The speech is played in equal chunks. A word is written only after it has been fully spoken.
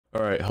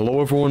Alright, hello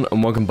everyone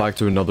and welcome back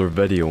to another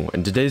video.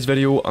 In today's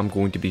video, I'm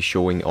going to be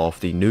showing off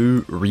the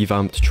new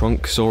revamped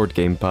Trunk Sword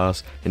Game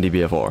Pass in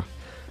DBFR.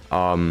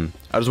 I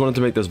just wanted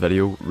to make this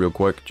video real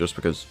quick just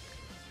because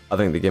I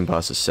think the Game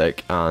Pass is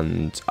sick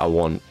and I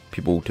want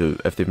people to,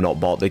 if they've not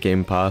bought the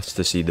Game Pass,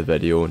 to see the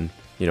video and,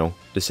 you know,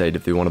 decide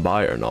if they want to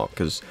buy it or not.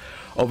 Because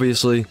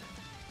obviously,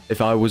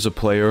 if I was a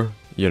player,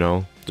 you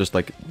know, just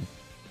like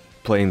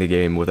playing the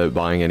game without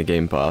buying any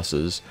game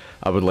passes,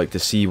 I would like to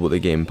see what the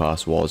game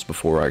pass was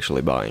before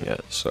actually buying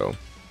it. So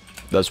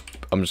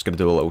I'm just gonna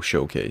do a little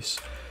showcase.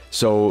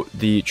 So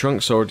the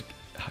Trunk Sword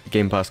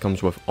game pass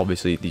comes with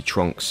obviously the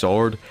Trunk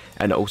Sword,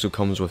 and it also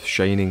comes with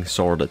Shining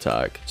Sword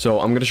Attack. So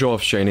I'm gonna show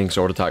off Shining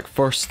Sword Attack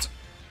first.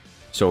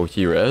 So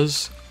here it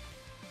is.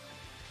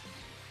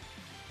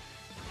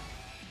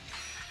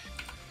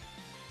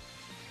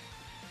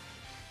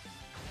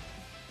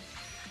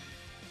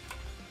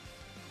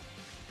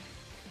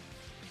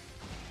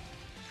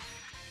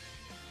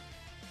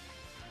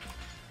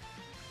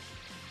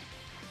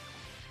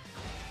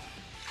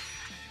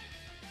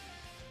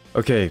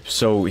 Okay,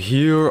 so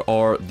here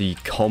are the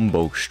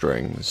combo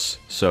strings.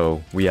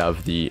 So we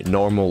have the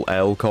normal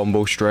L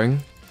combo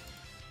string,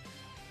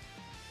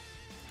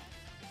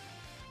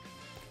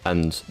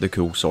 and the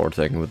cool sword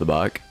thing with the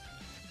back.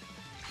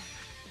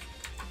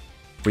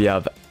 We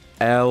have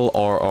L,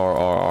 R, R,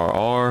 R, R,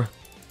 R.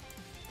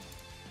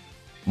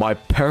 My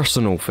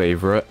personal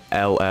favorite,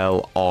 L,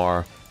 L,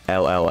 R,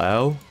 L, L,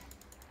 L.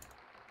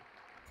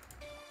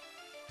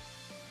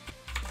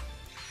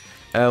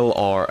 L,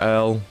 R,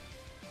 L.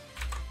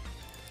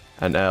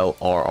 And L,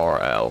 R, R,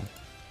 L.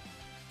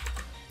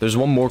 There's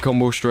one more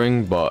combo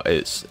string, but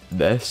it's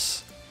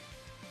this.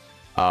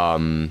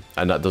 And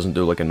that doesn't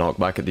do like a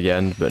knockback at the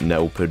end, but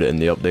Nell put it in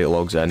the update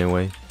logs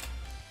anyway.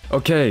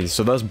 Okay,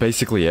 so that's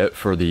basically it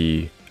for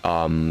the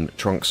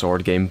Trunk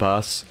Sword Game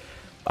Pass.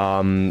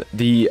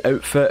 The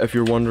outfit, if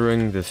you're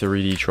wondering, the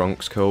 3D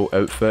Trunks coat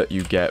outfit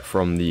you get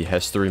from the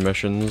history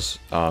missions.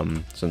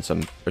 Since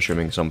I'm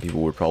assuming some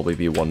people would probably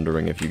be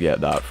wondering if you get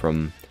that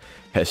from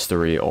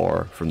history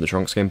or from the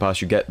Trunks Game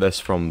Pass, you get this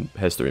from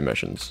history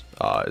missions.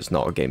 It's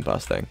not a Game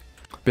Pass thing.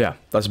 But yeah,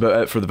 that's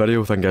about it for the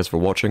video. Thank you guys for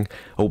watching.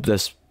 Hope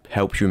this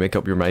helps you make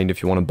up your mind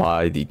if you want to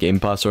buy the Game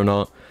Pass or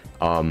not.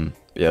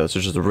 Yeah, this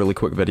is just a really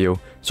quick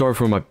video. Sorry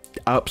for my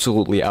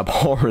absolutely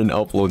abhorrent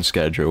upload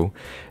schedule.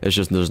 It's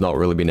just there's not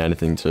really been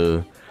anything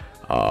to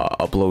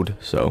upload.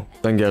 So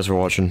thank you guys for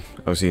watching.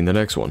 I'll see you in the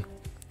next one.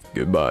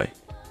 Goodbye.